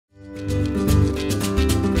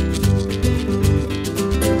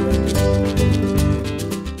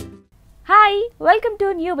Welcome to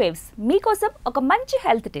new waves. మీకోసం ఒక మంచి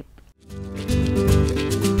హెల్త్ టిప్.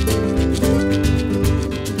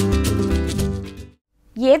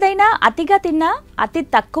 ఏదైనా అతిగా తిన్నా, అతి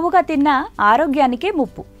తక్కువగా తిన్నా ఆరోగ్యానికే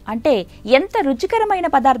ముప్పు. అంటే ఎంత రుచికరమైన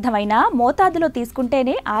పదార్థమైనా మోతాదులో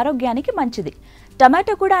తీసుకుంటేనే ఆరోగ్యానికి మంచిది.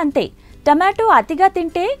 టమాటో కూడా అంతే. టమాటో అతిగా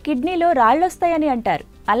తింటే కిడ్నీలో రాళ్లొస్తాయని అంటారు.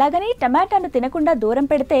 అలాగని టమాటాను తినకుండా దూరం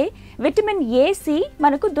పెడితే విటమిన్ ఏ, సి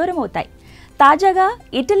మనకు దూరం అవుతాయి. తాజాగా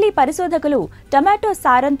ఇటలీ పరిశోధకులు tomato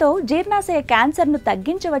సారంతో జీర్ణాశయ క్యాన్సర్ను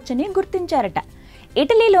తగ్గించవచ్చని గుర్తించారట.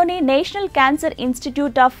 ఇటలీలోని national cancer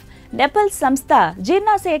institute of నెపల్స్ సంస్థ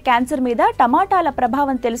జీర్ణాశయ క్యాన్సర్ మీద టమాటాల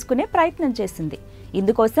ప్రభావం తెలుసుకునే ప్రయత్నం చేసింది.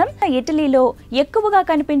 ఇందుకోసం ఇటలీలో ఎక్కువగా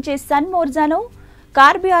కనిపించే సన్ మోర్జానో,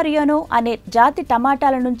 కార్బియారియోనో అనే జాతి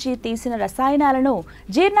టమాటాల నుంచి తీసిన రసాయనాలను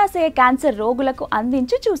జీర్ణాశయ క్యాన్సర్ రోగులకు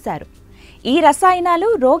అందించి చూశారు. ఈ రసాయనాలు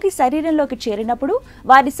రోగి శరీరంలోకి చేరినప్పుడు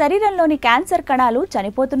వారి శరీరంలోని క్యాన్సర్ కణాలు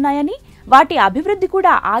చనిపోతున్నాయని, వాటి అభివృద్ధి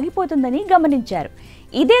కూడా ఆగిపోతుందని గమనించారు.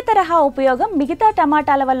 ఇదే తరహా ఉపయోగం మిగతా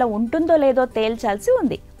టమాటాల వల్ల ఉంటుందో లేదో తేల్చాల్సి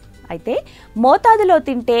ఉంది. అయితే మోతాదులో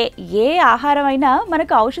తింటే ఏ ఆహారమైనా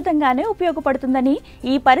మనకు ఔషధంగానే ఉపయోగపడుతుందని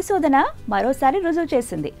ఈ పరిశోధన మరోసారి రుజువు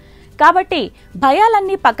చేసింది. కాబట్టి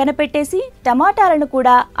భయాలన్నీ పక్కన పెట్టేసి టమాటాలను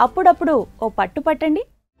కూడా అప్పుడప్పుడు ఓ పట్టుపట్టండి.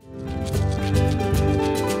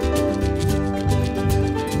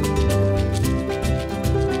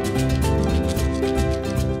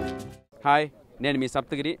 హాయ్, నేను మీ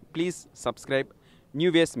Saptagiri. Please subscribe new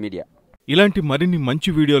waves media. ఇలాంటి మరిన్ని మంచి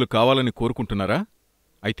వీడియోలు కావాలని కోరుకుంటున్నారా?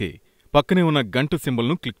 అయితే పక్కనే ఉన్న గంట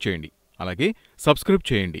సింబల్ను క్లిక్ చేయండి. అలాగే సబ్స్క్రైబ్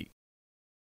చేయండి.